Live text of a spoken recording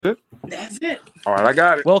All right, I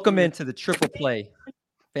got it. Welcome into the Triple Play.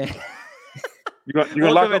 You gonna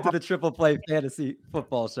Welcome into the Triple Play Fantasy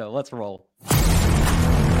Football Show. Let's roll.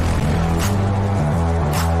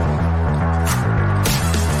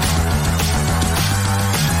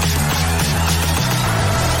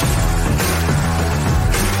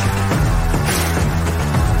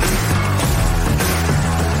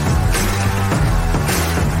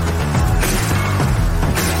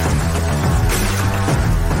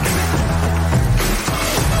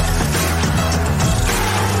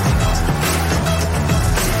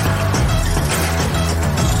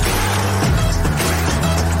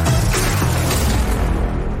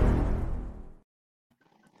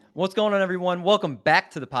 What's going on, everyone? Welcome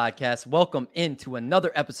back to the podcast. Welcome into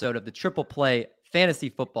another episode of the Triple Play Fantasy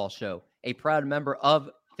Football Show, a proud member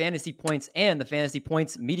of Fantasy Points and the Fantasy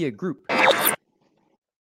Points Media Group.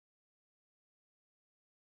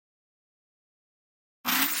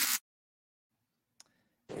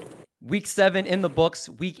 Week 7 in the books.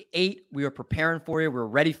 Week 8, we are preparing for you. We're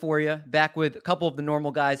ready for you. Back with a couple of the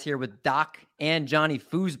normal guys here with Doc and Johnny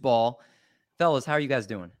Foosball. Fellas, how are you guys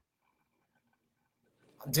doing?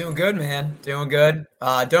 I'm doing good, man. Doing good.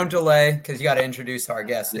 Don't delay because you got to introduce our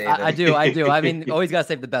guest, David. I do. I mean, always got to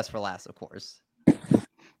save the best for last, of course.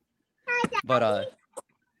 But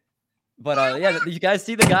yeah, you guys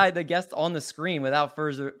see the guest on the screen. Without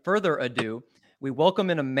further ado, we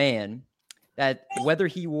welcome in a man that whether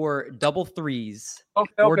he wore double threes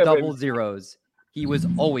or double zeros, he was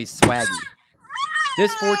always swaggy.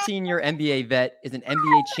 This 14-year NBA vet is an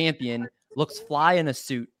NBA champion, looks fly in a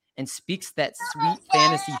suit, and speaks that sweet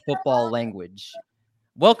fantasy football language.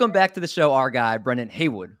 Welcome back to the show, our guy, Brendan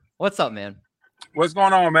Haywood. What's up, man? What's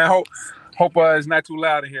going on, man? Hope it's not too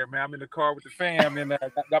loud in here, man. I'm in the car with the fam, and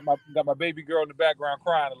got my baby girl in the background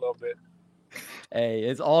crying a little bit. Hey,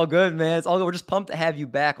 it's all good, man. It's all good. We're just pumped to have you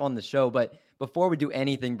back on the show. But before we do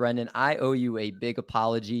anything, Brendan, I owe you a big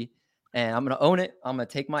apology, and I'm going to own it. I'm going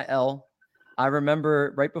to take my L. I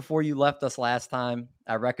remember right before you left us last time,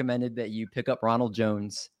 I recommended that you pick up Ronald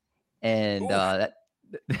Jones. And that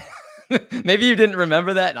maybe you didn't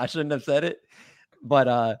remember that, and I shouldn't have said it.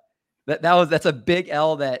 But that's a big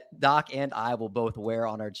L that Doc and I will both wear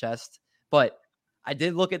on our chest. But I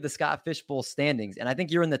did look at the Scott Fishbowl standings, and I think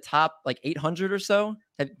you're in the top like 800 or so.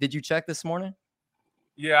 Did you check this morning?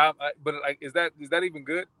 Yeah, but is that even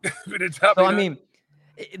good? The top so 800? I mean,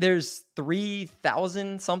 there's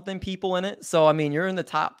 3,000 something people in it. So I mean, you're in the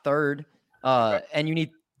top third, and you need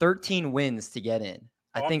 13 wins to get in.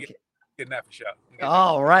 I think. Getting that for sure.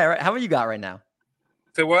 Oh, right. How many you got right now?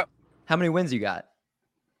 Say what? How many wins you got?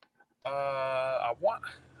 I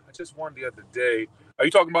just won the other day. Are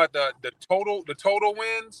you talking about the total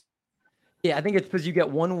wins? Yeah, I think it's because you get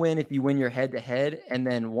one win if you win your head-to-head, and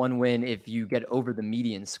then one win if you get over the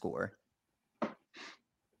median score.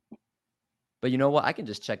 But you know what? I can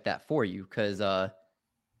just check that for you because I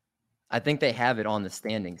think they have it on the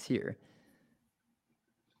standings here.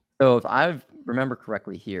 So if I remember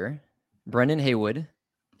correctly here, Brendan Haywood,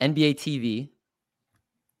 NBA TV,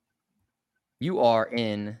 you are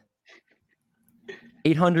in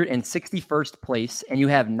 861st place, and you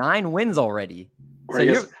have 9 wins already.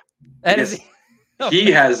 So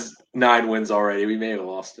he has 9 wins already. We may have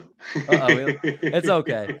lost him. It's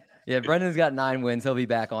okay. Yeah, Brendan's got 9 wins. He'll be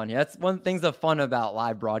back on here. That's one of the things that's fun about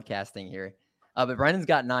live broadcasting here. But Brendan's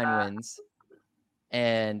got 9 wins,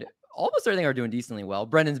 and almost everything are doing decently well.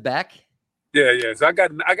 Brendan's back. Yeah. So I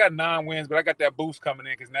got 9 wins, but I got that boost coming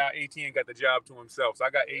in because now Etienne got the job to himself. So I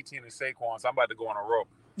got Etienne and Saquon, so I'm about to go on a roll.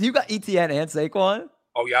 You got Etienne and Saquon?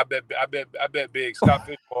 Oh yeah, I bet big. Scott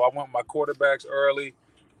Fishbowl. I went my quarterbacks early,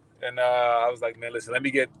 and I was like, man, listen, let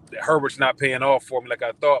me get Herbert's not paying off for me like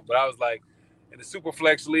I thought, but I was like, in the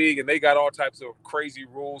Superflex League, and they got all types of crazy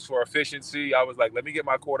rules for efficiency. I was like, let me get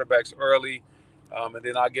my quarterbacks early, and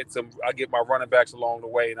then I get my running backs along the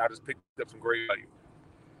way, and I just picked up some great value.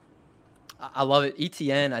 I love it.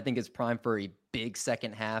 Etienne, I think, is primed for a big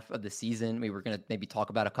second half of the season. We were going to maybe talk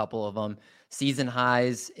about a couple of them. Season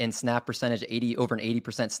highs in snap percentage, over an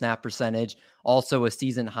 80% snap percentage. Also a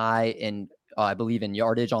season high in, I believe, in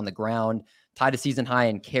yardage on the ground. Tied a season high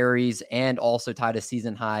in carries, and also tied a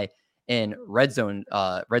season high in red zone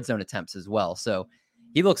attempts as well. So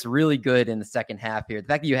he looks really good in the second half here. The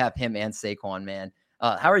fact that you have him and Saquon, man.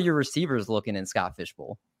 How are your receivers looking in Scott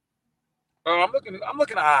Fishbowl? I'm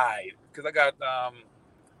looking high because I got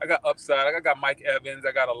upside. I got Mike Evans.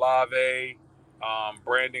 I got Olave,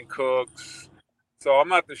 Brandon Cooks. So I'm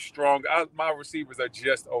not the strong. My receivers are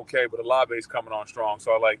just okay, but Olave's coming on strong,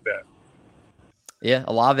 so I like that. Yeah,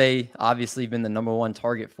 Olave obviously been the number one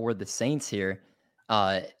target for the Saints here.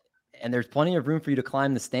 and there's plenty of room for you to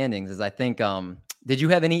climb the standings. As I think, did you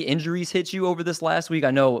have any injuries hit you over this last week?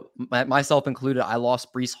 I know myself included. I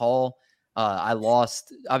lost Breece Hall.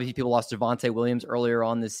 Obviously people lost Javonte Williams earlier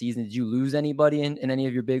on this season. Did you lose anybody in any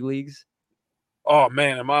of your big leagues? Oh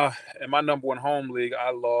man, in my number one home league,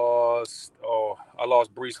 I lost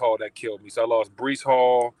Breece Hall. That killed me. So I lost Breece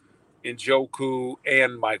Hall, Njoku,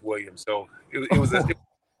 and Mike Williams. So it was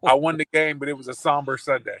I won the game, but it was a somber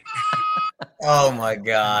Sunday. Oh my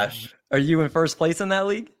gosh. Are you in first place in that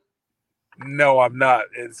league? No, I'm not.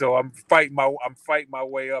 And so I'm fighting my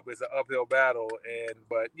way up. It's an uphill battle.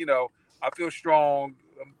 But I feel strong.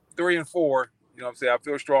 I'm 3-4. You know what I'm saying? I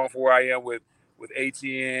feel strong for where I am with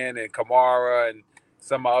ATN and Kamara and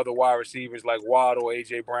some of my other wide receivers like Waddle,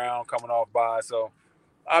 AJ Brown coming off by. So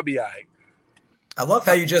I'll be all right. I love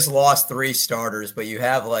how you just lost 3 starters, but you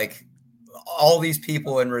have like all these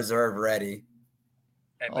people in reserve ready.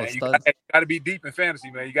 Hey, man, you got to be deep in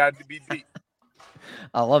fantasy, man. You got to be deep.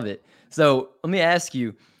 I love it. So let me ask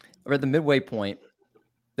you, we're at the midway point.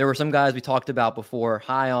 There were some guys we talked about before,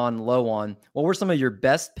 high on, low on. What were some of your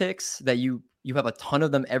best picks that you have a ton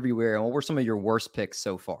of them everywhere? And what were some of your worst picks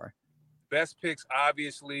so far? Best picks,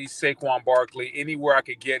 obviously, Saquon Barkley. Anywhere I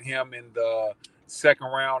could get him in the second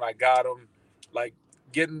round, I got him. Like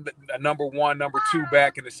getting a number 1, number 2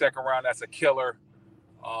 back in the second round, that's a killer.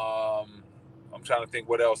 I'm trying to think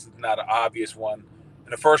what else is not an obvious one.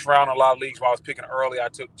 In the first round, in a lot of leagues, while I was picking early, I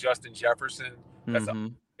took Justin Jefferson. That's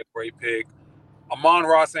a great pick.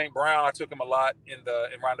 Amon-Ra St. Brown, I took him a lot in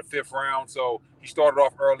around the 5th round. So he started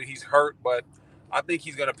off early. He's hurt, but I think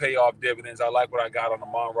he's going to pay off dividends. I like what I got on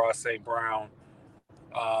Amon-Ra St. Brown.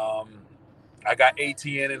 I got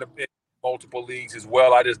ATN in multiple leagues as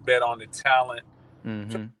well. I just bet on the talent.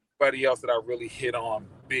 Everybody else that I really hit on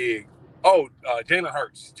big. Oh, Jalen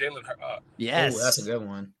Hurts. Yes. Ooh, that's a good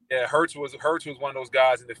one. Yeah, Hurts was one of those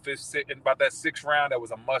guys in the 5th, in about that 6th round that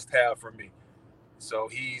was a must-have for me. So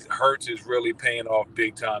Hurts is really paying off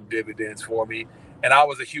big-time dividends for me. And I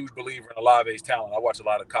was a huge believer in Olave's talent. I watch a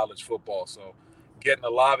lot of college football, so getting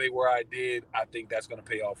Olave where I did, I think that's going to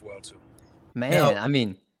pay off well too. Man, I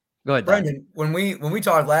mean, go ahead, Brendan. When we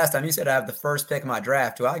talked last time, you said I have the first pick of my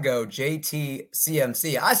draft. Do I go JT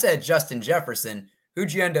CMC? I said Justin Jefferson.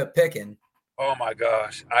 Who'd you end up picking? Oh my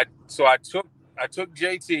gosh! I took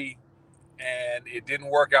JT, and it didn't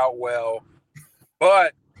work out well,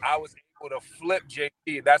 but I was able to flip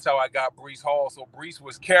JT. That's how I got Breece Hall. So Breece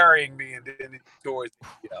was carrying me, and then towards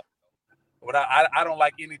But I don't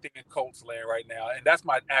like anything in Colts land right now, and that's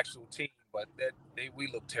my actual team. But we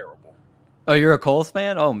look terrible. Oh, you're a Colts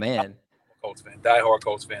fan? Oh man, I'm a Colts fan, diehard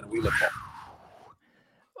Colts fan, and we look terrible.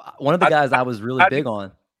 One of the guys I was really big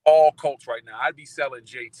on. All Colts right now. I'd be selling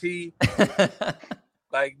JT.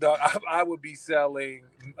 I would be selling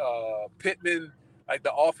Pittman. Like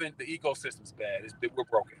the offense, the ecosystem's bad. We're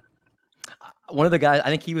broken. One of the guys, I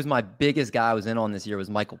think he was my biggest guy I was in on this year, was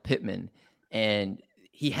Michael Pittman. And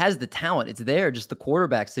he has the talent. It's there, just the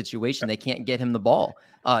quarterback situation. They can't get him the ball.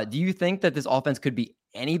 Do you think that this offense could be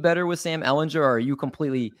any better with Sam Ehlinger, or are you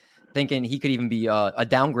completely thinking he could even be a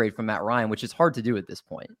downgrade from Matt Ryan, which is hard to do at this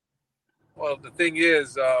point? Well, the thing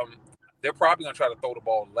is, they're probably going to try to throw the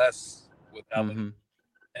ball less with Ehlinger.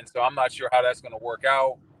 And so I'm not sure how that's going to work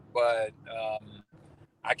out. But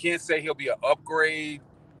I can't say he'll be an upgrade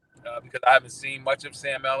because I haven't seen much of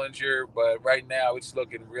Sam Ehlinger. But right now it's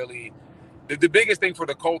looking really – the biggest thing for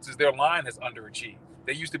the Colts is their line has underachieved.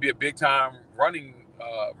 They used to be a big-time running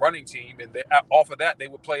team, and off of that, they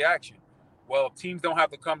would play action. Well, if teams don't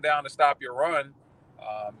have to come down to stop your run,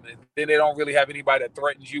 and then they don't really have anybody that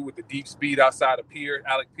threatens you with the deep speed outside of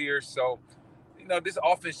Alec Pierce. So, this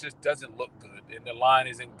offense just doesn't look good, and the line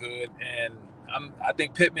isn't good. And I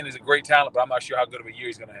think Pittman is a great talent, but I'm not sure how good of a year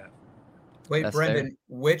he's going to have. Wait, that's Brendan,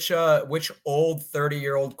 fair. Which old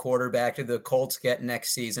 30-year-old quarterback did the Colts get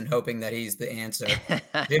next season, hoping that he's the answer?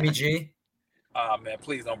 Jimmy G? Oh, man,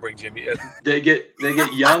 please don't bring Jimmy. They get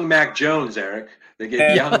young Mac Jones, Eric. They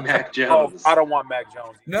get young Mac Jones. I don't want Mac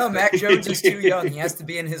Jones. No, Mac Jones is too young. He has to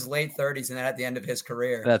be in his late 30s and then at the end of his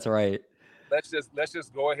career. That's right. Let's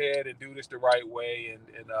just go ahead and do this the right way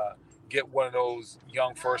and get one of those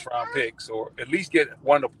young first-round picks, or at least get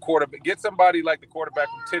one of the quarterback. Get somebody like the quarterback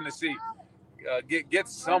from Tennessee. Get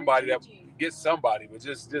somebody, but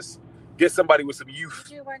just get somebody with some youth.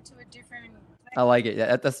 You went to a different. I like it.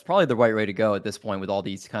 Yeah, that's probably the right way to go at this point with all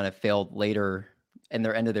these kind of failed later in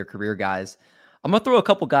their end of their career guys. I'm going to throw a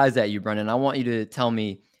couple guys at you, Brendan. I want you to tell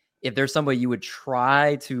me if there's somebody you would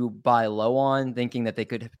try to buy low on, thinking that they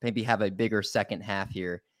could maybe have a bigger second half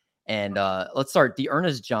here. And let's start.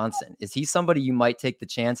 D'Ernest Johnson. Is he somebody you might take the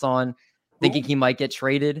chance on, thinking he might get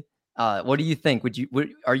traded? What do you think?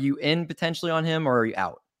 Are you in potentially on him, or are you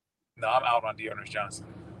out? No, I'm out on D'Ernest Johnson.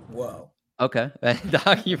 Whoa. Okay.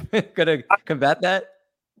 Doc, you gonna combat that?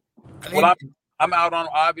 I'm out on,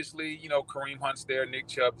 obviously, Kareem Hunt's there, Nick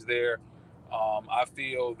Chubb's there. I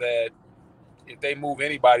feel that if they move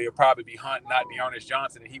anybody, it'll probably be Hunt, not D'Ernest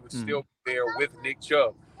Johnson, and he would still be there with Nick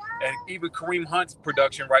Chubb. And even Kareem Hunt's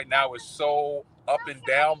production right now is so up and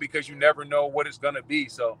down because you never know what it's going to be.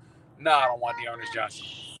 So, no, I don't want D'Ernest Johnson.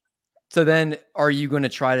 So then are you going to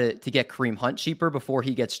try to get Kareem Hunt cheaper before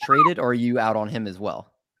he gets traded, or are you out on him as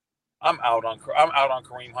well? I'm out on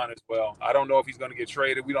Kareem Hunt as well. I don't know if he's going to get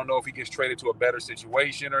traded. We don't know if he gets traded to a better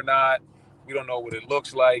situation or not. We don't know what it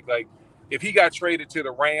looks like. Like, if he got traded to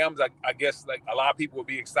the Rams, I guess like a lot of people would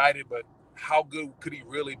be excited, but how good could he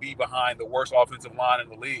really be behind the worst offensive line in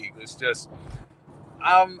the league? It's just,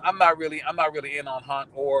 I'm not really in on Hunt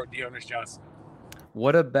or D'Ernest Johnson.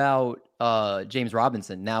 What about James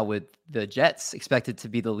Robinson? Now with the Jets expected to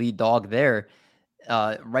be the lead dog there,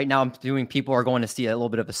 right now people are going to see a little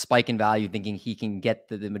bit of a spike in value, thinking he can get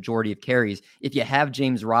the majority of carries. If you have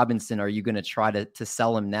James Robinson, are you going to try to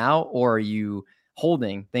sell him now, or are you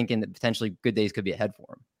holding, thinking that potentially good days could be ahead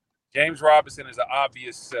for him? James Robinson is an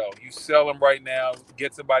obvious sell. You sell him right now,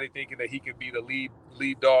 get somebody thinking that he could be the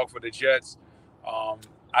lead dog for the Jets.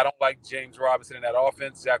 I don't like James Robinson in that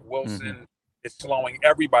offense. Zach Wilson is slowing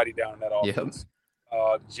everybody down in that offense.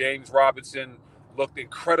 Yep. James Robinson looked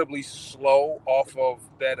incredibly slow off of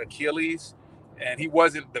that Achilles, and he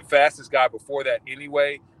wasn't the fastest guy before that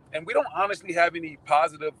anyway. And we don't honestly have any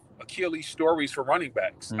positive Achilles stories for running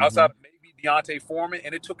backs outside of maybe Deontay Foreman,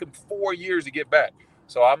 and it took him 4 years to get back.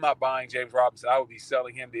 So I'm not buying James Robinson. I would be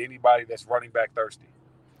selling him to anybody that's running back thirsty.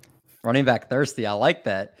 Running back thirsty. I like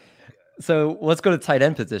that. So let's go to tight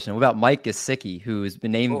end position. What about Mike Gesicki, who's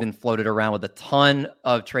been floated around with a ton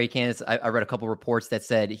of trade candidates? I read a couple reports that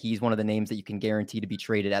said he's one of the names that you can guarantee to be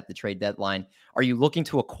traded at the trade deadline. Are you looking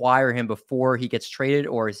to acquire him before he gets traded,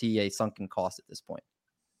 or is he a sunken cost at this point?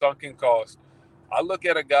 Sunken cost. I look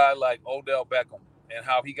at a guy like Odell Beckham and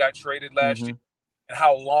how he got traded last year and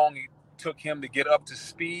how long it took him to get up to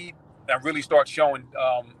speed and really start showing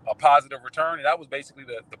a positive return. And that was basically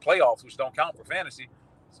the playoffs, which don't count for fantasy.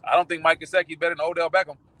 So I don't think Mike Gesicki is better than Odell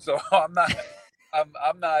Beckham. So I'm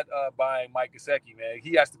not buying Mike Gesicki, man.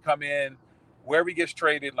 He has to come in wherever he gets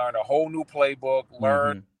traded, learn a whole new playbook,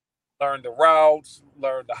 learn the routes,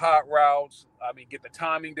 learn the hot routes. I mean, get the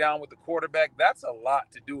timing down with the quarterback. That's a lot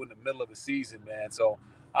to do in the middle of the season, man. So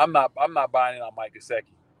I'm not buying it on Mike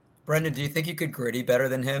Gesicki. Brendan, do you think you could gritty better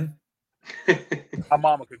than him? My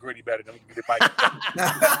mama could gritty better than Mike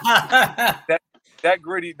Gesicki. that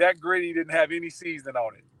gritty didn't have any seasoning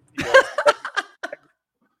on it. You know,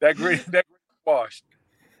 that gritty washed.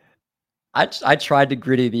 I tried to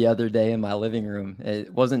gritty the other day in my living room.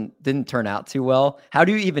 It didn't turn out too well. How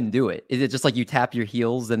do you even do it? Is it just like you tap your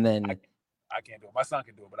heels and then? I can't do it. My son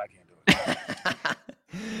can do it, but I can't do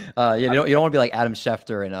it. You don't want to be like Adam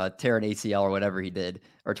Schefter and tear an ACL or whatever he did,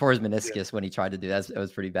 or tore his meniscus when he tried to do that. It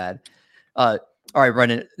was pretty bad. All right,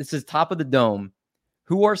 Brendan, this is top of the dome.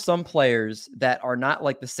 Who are some players that are not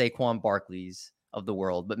like the Saquon Barkleys of the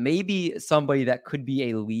world, but maybe somebody that could be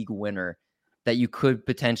a league winner that you could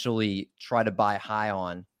potentially try to buy high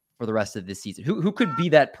on for the rest of this season? Who could be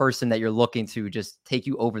that person that you're looking to just take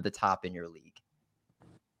you over the top in your league?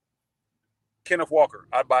 Kenneth Walker.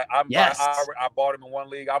 I bought him in one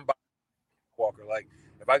league. I'm buying Walker. Like,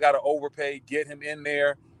 if I got to overpay, get him in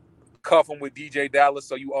there, cuff him with DJ Dallas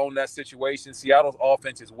so you own that situation. Seattle's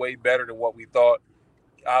offense is way better than what we thought.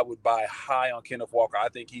 I would buy high on Kenneth Walker. I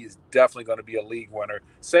think he is definitely going to be a league winner.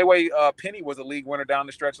 Same way Penny was a league winner down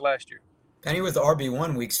the stretch last year. Penny was the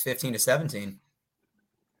RB1 weeks 15 to 17.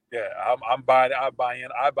 Yeah, I'm buying. I buy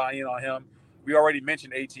in on him. We already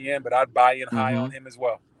mentioned ATN, but I'd buy in high on him as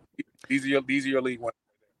well. These are your league winners.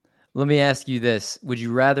 Let me ask you this: would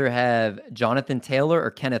you rather have Jonathan Taylor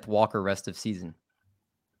or Kenneth Walker rest of season?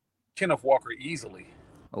 Kenneth Walker easily.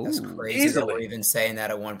 That's crazy that we're even saying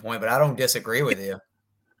that at one point, but I don't disagree with you.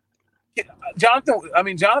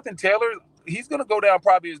 Jonathan Taylor, he's going to go down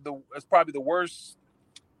probably as probably the worst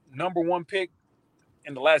number one pick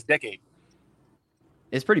in the last decade.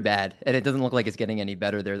 It's pretty bad, and it doesn't look like it's getting any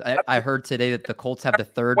better there. I heard today that the Colts have the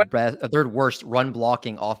third worst run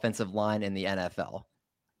blocking offensive line in the NFL.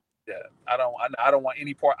 Yeah, I don't want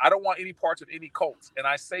any part. I don't want any parts of any Colts, and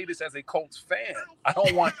I say this as a Colts fan. I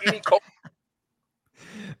don't want any Colts.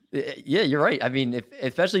 Yeah, you're right. I mean,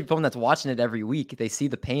 especially someone that's watching it every week, they see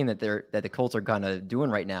the pain that the Colts are kind of doing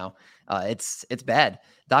right now. It's bad.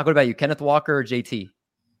 Doc, what about you? Kenneth Walker or JT?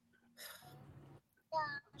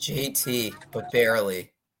 JT, but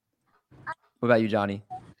barely. What about you, Johnny?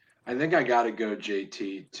 I think I got to go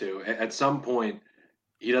JT too. At some point,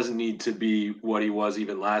 he doesn't need to be what he was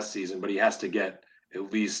even last season, but he has to get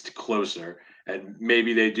at least closer. And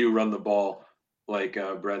maybe they do run the ball, like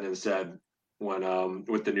Brendan said, when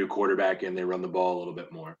with the new quarterback in, they run the ball a little bit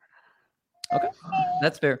more. Okay,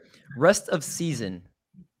 that's fair. Rest of season,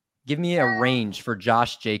 give me a range for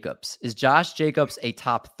Josh Jacobs. Is Josh Jacobs a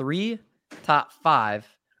top 3, top 5,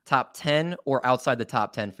 top 10, or outside the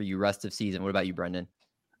top 10 for you rest of season? What about you, Brendan?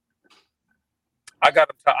 I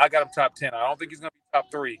got him top 10. I don't think he's going to be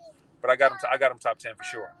top 3, but I got him top 10 for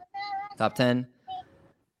sure. Top 10.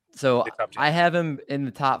 So Top 10. I have him in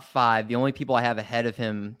the top 5. The only people I have ahead of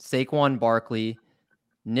him: Saquon Barkley,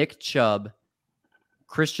 Nick Chubb,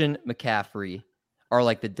 Christian McCaffrey are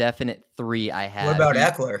like the definite 3 I have. What about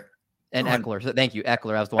Eckler? And Eckler. So thank you,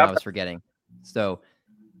 Eckler. That was the one I was forgetting. So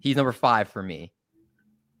he's number 5 for me.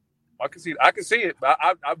 I can see it. But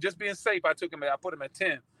I'm just being safe. I put him at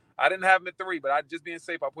 10. I didn't have him at 3, but just being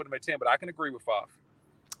safe, I put him at 10. But I can agree with 5.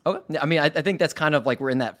 Okay. I mean, I think that's kind of like we're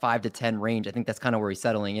in that 5 to 10 range. I think that's kind of where he's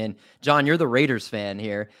settling in. John, you're the Raiders fan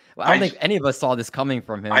here. Well, I don't think any of us saw this coming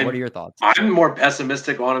from him. What are your thoughts? I'm more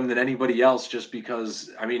pessimistic on him than anybody else, just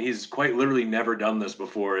because, I mean, he's quite literally never done this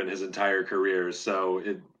before in his entire career. So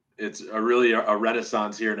it's really a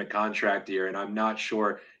renaissance here in a contract year. And I'm not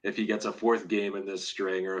sure if he gets a 4th game in this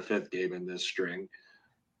string or a 5th game in this string.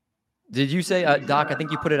 Did you say, Doc, I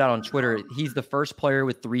think you put it out on Twitter, he's the first player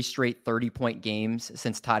with 3 straight 30-point games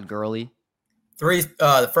since Todd Gurley? 3,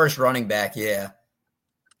 the first running back, yeah.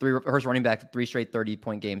 First running back, 3 straight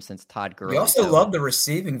 30-point games since Todd Gurley. We also love the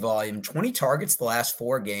receiving volume. 20 targets the last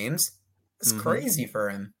 4 games. It's crazy for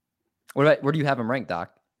him. Where do you have him ranked,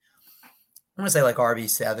 Doc? I'm going to say like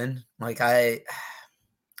RB7. Like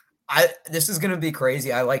this is going to be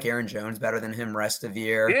crazy. I like Aaron Jones better than him rest of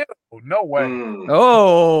year. Ew, no way.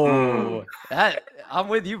 I'm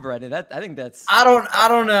with you, Brendan. I think that's. I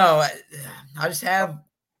don't know. I just have.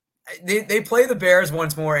 They play the Bears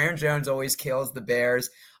once more. Aaron Jones always kills the Bears.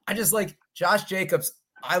 I just like Josh Jacobs.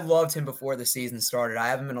 I loved him before the season started. I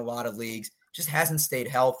have him in a lot of leagues. Just hasn't stayed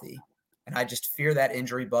healthy, and I just fear that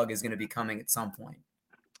injury bug is going to be coming at some point.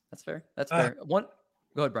 That's fair. Go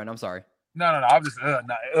ahead, Brendan. I'm sorry. No. I'm just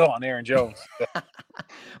on Aaron Jones.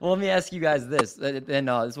 Well, let me ask you guys this. And this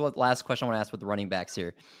is what last question I want to ask with the running backs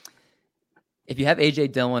here. If you have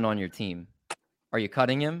AJ Dillon on your team, are you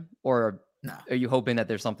cutting him, or no? Are you hoping that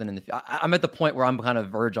there's something in the? I'm at the point where I'm kind of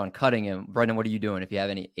verge on cutting him. Brendan, what are you doing if you have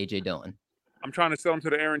any AJ Dillon? I'm trying to sell him to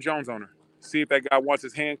the Aaron Jones owner. See if that guy wants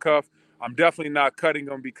his handcuff. I'm definitely not cutting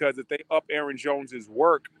him because if they up Aaron Jones's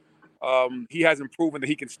work, he hasn't proven that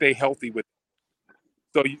he can stay healthy with it.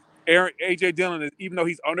 So AJ Dillon, even though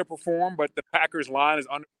he's underperformed, but the Packers line is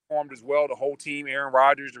underperformed as well. The whole team, Aaron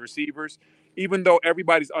Rodgers, the receivers, even though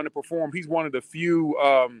everybody's underperformed, he's one of the few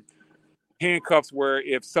handcuffs where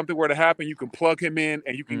if something were to happen, you can plug him in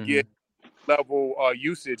and you can get level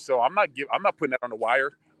usage. So I'm not putting that on the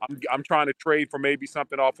wire. I'm trying to trade for maybe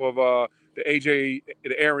something off of the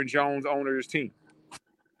Aaron Jones owner's team.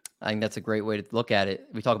 I think that's a great way to look at it.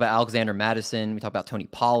 We talk about Alexander Madison. We talk about Tony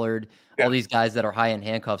Pollard. All these guys that are high-end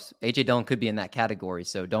handcuffs. AJ Dillon could be in that category.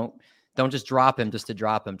 So don't just drop him just to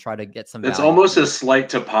drop him. Try to get some value. It's almost a slight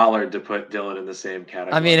to Pollard to put Dillon in the same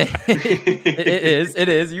category. I mean, it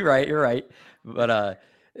is. You're right. But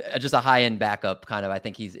just a high-end backup kind of. I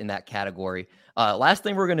think he's in that category. Last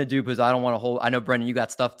thing we're going to do, because I don't want to hold. I know, Brendan, you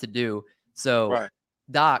got stuff to do. So, right.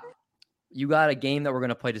 Doc, you got a game that we're going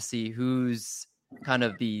to play to see who's kind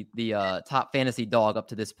of the top fantasy dog up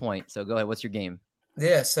to this point. So go ahead. What's your game?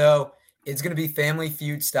 Yeah, so it's going to be Family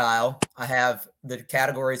Feud style. I have the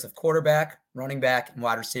categories of quarterback, running back, and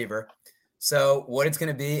wide receiver. So what it's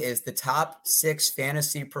going to be is the top 6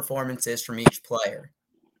 fantasy performances from each player.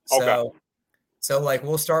 Okay. So like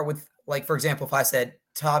we'll start with, like, for example, if I said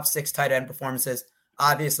top 6 tight end performances,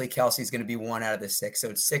 obviously Kelsey's going to be 1 out of the 6. So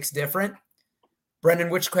it's 6 different. Brendan,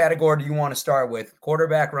 which category do you want to start with?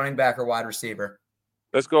 Quarterback, running back, or wide receiver?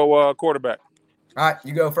 Let's go quarterback. All right,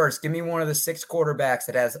 you go first. Give me one of the 6 quarterbacks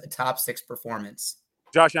that has a top 6 performance.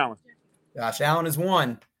 Josh Allen. Josh Allen is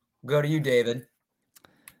 1. We'll go to you, David.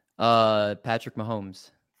 Patrick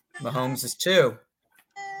Mahomes. Mahomes is 2.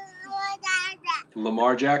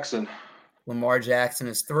 Lamar Jackson. Lamar Jackson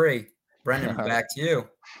is 3. Brendan, back to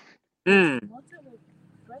you.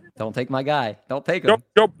 Don't take my guy. Don't take him.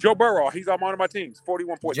 Joe Burrow. He's on one of my teams.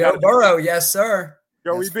 41 points. Joe Burrow, yes, sir.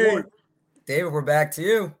 Joey B. David, we're back to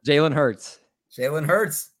you. Jalen Hurts.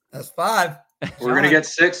 That's 5. We're going to get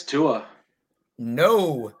 6, Tua.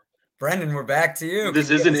 No. Brendan, we're back to you. This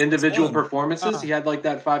isn't individual performances. He had like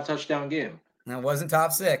that 5 touchdown game. That wasn't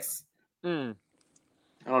top 6. I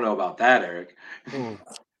don't know about that, Eric.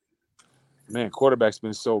 Man, quarterback's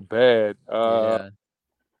been so bad. Yeah.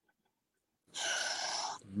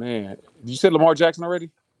 Man, you said Lamar Jackson already?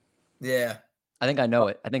 Yeah. I think I know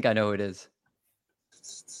it. I think I know who it is.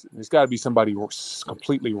 It's got to be somebody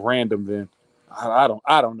completely random. Then I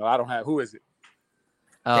don't know. I don't have. Who is it?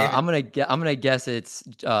 I'm gonna guess it's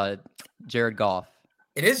Jared Goff.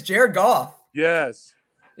 It is Jared Goff. Yes.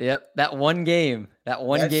 Yep, that one game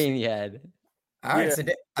he had. All right, Yeah. so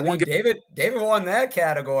I mean, David won that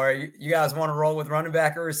category. You guys want to roll with running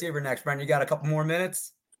back or receiver next, Brandon? You got a couple more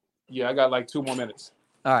minutes? Yeah, I got like 2 more minutes.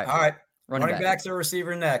 All right. Running backs or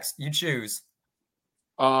receiver next. You choose.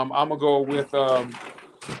 I'm gonna go with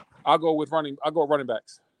I'll go running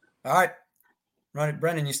backs. All right.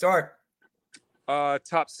 Brendan, you start.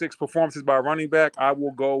 Top 6 performances by running back. I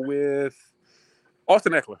will go with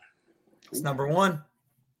Austin Eckler. It's number 1.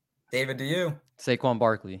 David, to you. Saquon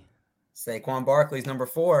Barkley. Saquon Barkley's number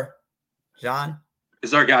 4. John?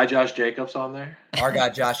 Is our guy Josh Jacobs on there? Our guy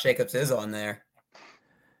Josh Jacobs is on there.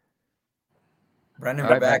 Brendan,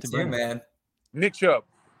 All we're right, back back to to you, Brendan. man. Nick Chubb.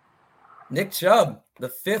 Nick Chubb, the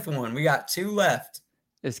 5th one. We got 2 left.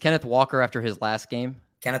 Is Kenneth Walker after his last game?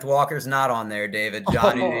 Kenneth Walker's not on there, David.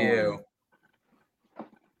 Johnny, to you.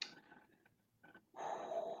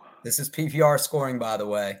 This is PPR scoring, by the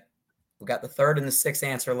way. We got the 3rd and the 6th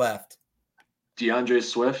answer left. DeAndre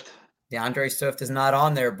Swift. DeAndre Swift is not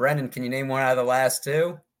on there. Brendan, can you name one out of the last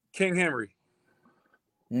 2? King Henry.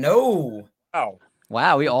 No. Oh.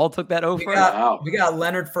 Wow, we all took that over. We got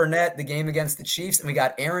Leonard Fournette, the game against the Chiefs, and we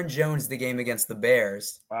got Aaron Jones, the game against the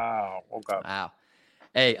Bears. Wow. Okay. Wow.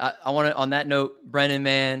 Hey, I want to, on that note, Brendan,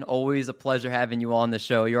 man, always a pleasure having you on the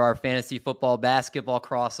show. You're our fantasy football, basketball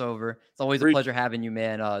crossover. It's always a pleasure having you,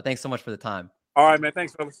 man. Thanks so much for the time. All right, man.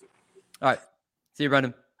 Thanks, fellas. All right. See you,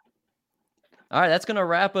 Brendan. All right, that's going to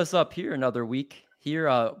wrap us up here another week.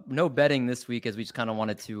 Here, no betting this week as we just kind of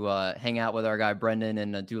wanted to hang out with our guy Brendan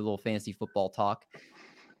and do a little fantasy football talk.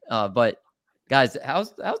 But guys,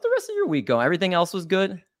 how's the rest of your week going? Everything else was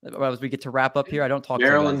good as we get to wrap up here. I don't talk.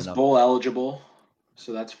 Maryland's bowl eligible,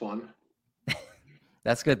 so that's fun.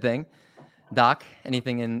 That's a good thing. Doc,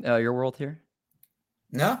 anything in your world here?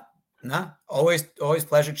 No. Always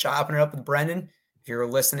pleasure chopping it up with Brendan. If you're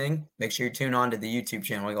listening, make sure you tune on to the YouTube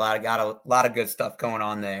channel. We got a lot of good stuff going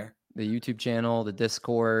on there. The YouTube channel, the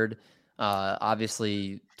Discord,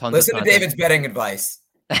 obviously tons Listen of to David's betting advice.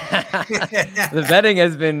 The betting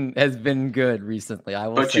has been good recently. I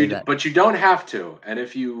will say that. But you don't have to. And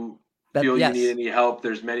if you feel yes. you need any help,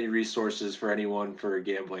 there's many resources for anyone for a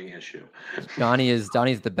gambling issue. Donnie's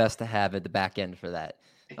the best to have at the back end for that.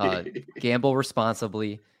 Gamble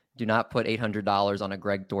responsibly. Do not put $800 on a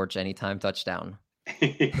Greg Dortch anytime touchdown.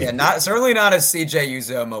 Yeah, certainly not a CJ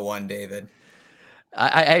Uzoma one, David.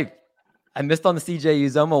 I missed on the CJ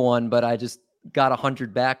Uzoma one, but I just got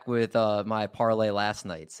 100 back with my parlay last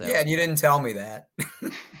night. So yeah, and you didn't tell me that.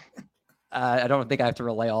 I don't think I have to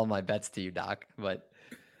relay all my bets to you, Doc. But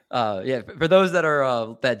yeah, for those that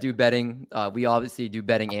are that do betting, we obviously do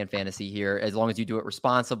betting and fantasy here, as long as you do it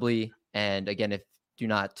responsibly. And again, if do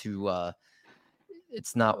not to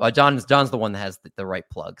it's not John's the one that has the right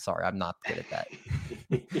plug. Sorry, I'm not good at that.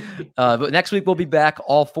 But next week we'll be back.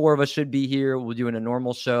 All 4 of us should be here. We'll do a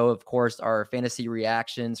normal show. Of course, our fantasy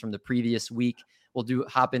reactions from the previous week. We'll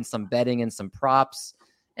hop in some betting and some props.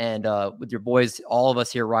 And with your boys, all of us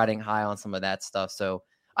here riding high on some of that stuff. So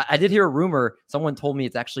I did hear a rumor. Someone told me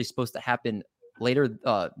it's actually supposed to happen later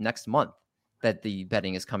next month that the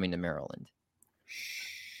betting is coming to Maryland.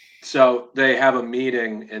 So they have a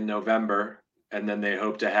meeting in November. And then they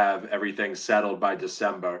hope to have everything settled by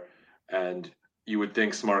December. And you would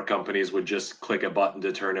think smart companies would just click a button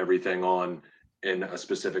to turn everything on in a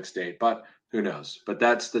specific state. But who knows? But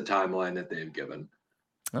that's the timeline that they've given.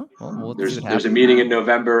 Oh, well, there's a meeting in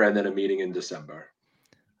November and then a meeting in December.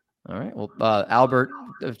 All right. Well, Albert,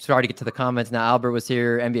 sorry to get to the comments now. Albert was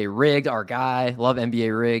here. NBA Rigged, our guy. Love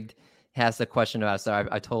NBA Rigged. Has a question about it. So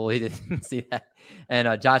I totally didn't see that.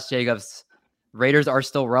 And Josh Jacobs, Raiders are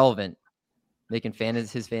still relevant. Making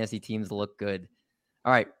his fantasy teams look good.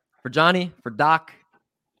 All right. For Johnny, for Doc.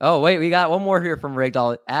 Oh, wait. We got one more here from Rigged.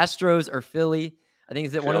 Astros or Philly? I think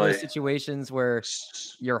is it one of those situations where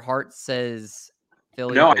your heart says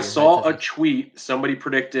Philly? No, I saw a tweet. Somebody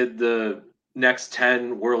predicted the next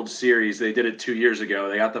 10 World Series. They did it 2 years ago.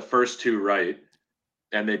 They got the first 2 right.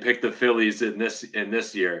 And they picked the Phillies in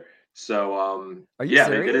this year. So, are you serious?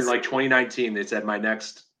 They did it in like 2019. They said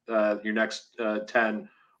your next 10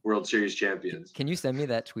 World Series champions. Can you send me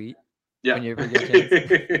that tweet? Yeah. When you ever get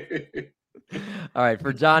a chance? All right,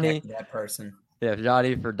 for Johnny. That person. Yeah, for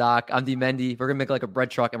Johnny, for Doc. I'm D Mendy. We're gonna make like a bread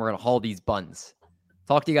truck and we're gonna haul these buns.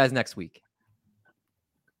 Talk to you guys next week.